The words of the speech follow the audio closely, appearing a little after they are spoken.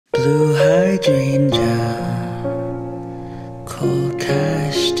raindrop, cold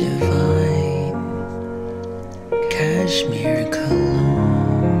cash divine, cashmere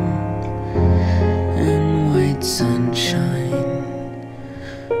cologne, and white sunshine,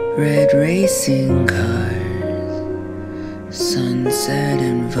 red racing cars, sunset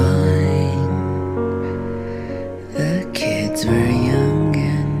and vine. The kids were young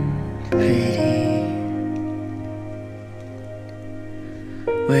and pretty.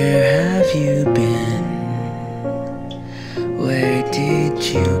 Where have you been? Where did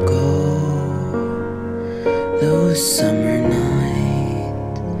you go? Those summer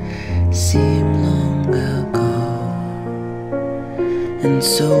nights seem long ago. And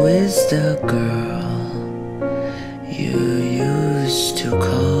so is the girl you used to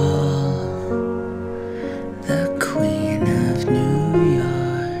call the Queen of New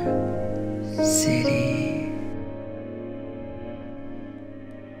York City.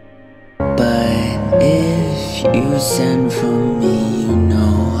 But if you send for me, you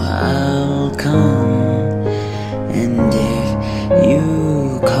know I'll come. And if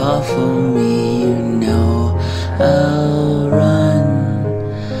you call for me, you know I'll run.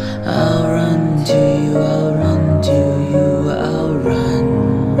 I'll run to you, I'll run to you, I'll run,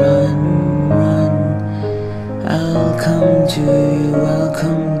 run, run. I'll come to you, I'll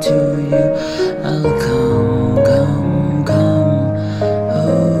come to you, I'll come, come, come.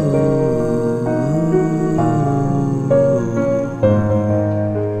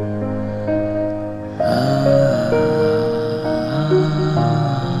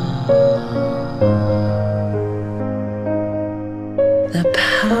 The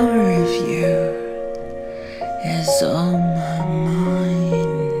power of you is on my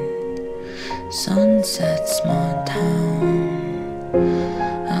mind. Sunset, small town,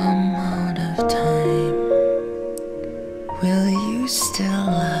 I'm out of time. Will you still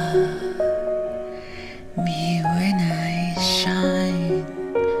love me when I shine?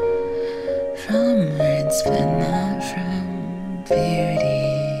 From words but not from beauty.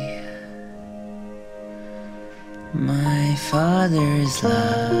 My father's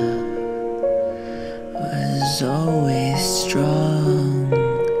love was always strong.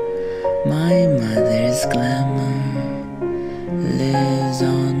 My mother's glamour lives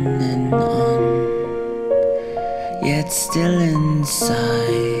on and on. Yet still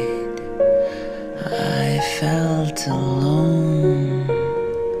inside I felt alone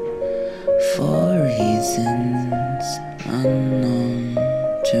for reasons unknown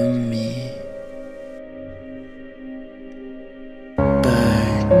to me.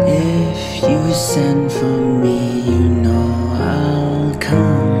 If you send for me, you know I'll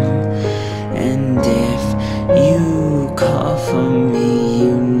come. And if you call for me,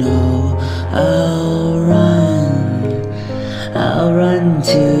 you know I'll run. I'll run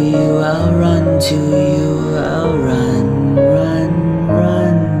to you, I'll run to you, I'll run, run,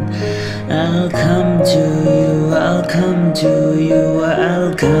 run. I'll come to you, I'll come to you,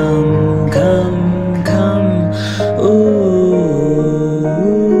 I'll come.